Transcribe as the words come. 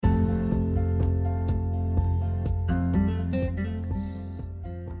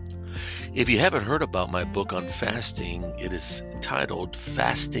If you haven't heard about my book on fasting, it is titled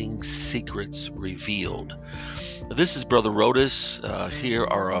Fasting Secrets Revealed. This is Brother Rodas. Here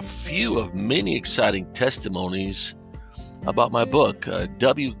are a few of many exciting testimonies about my book.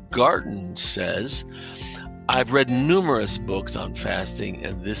 W. Garten says, I've read numerous books on fasting,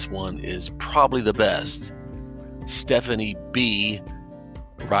 and this one is probably the best. Stephanie B.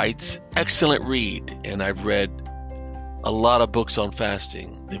 writes, excellent read, and I've read a lot of books on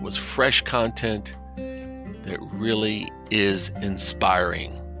fasting. It was fresh content that really is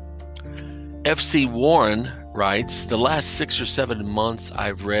inspiring. F.C. Warren writes, the last 6 or 7 months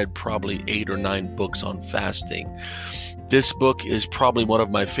I've read probably 8 or 9 books on fasting. This book is probably one of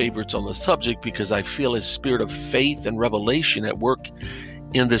my favorites on the subject because I feel a spirit of faith and revelation at work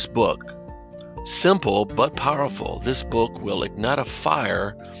in this book. Simple but powerful, this book will ignite a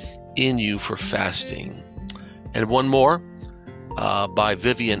fire in you for fasting. And one more by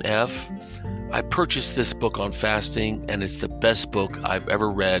Vivian F. I purchased this book on fasting, and it's the best book I've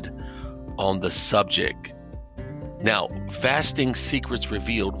ever read on the subject. Now, Fasting Secrets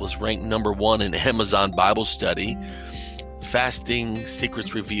Revealed was ranked number 1 in Amazon Bible Study. Fasting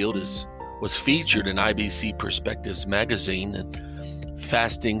Secrets Revealed was featured in IBC Perspectives magazine, and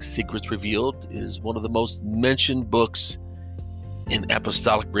Fasting Secrets Revealed is one of the most mentioned books in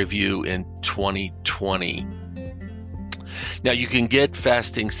Apostolic Review in 2020. Now, you can get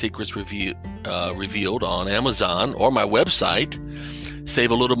Fasting Secrets Revealed on Amazon or my website.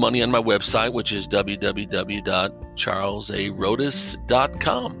 Save a little money on my website, which is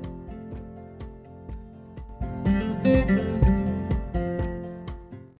www.charlesarodas.com.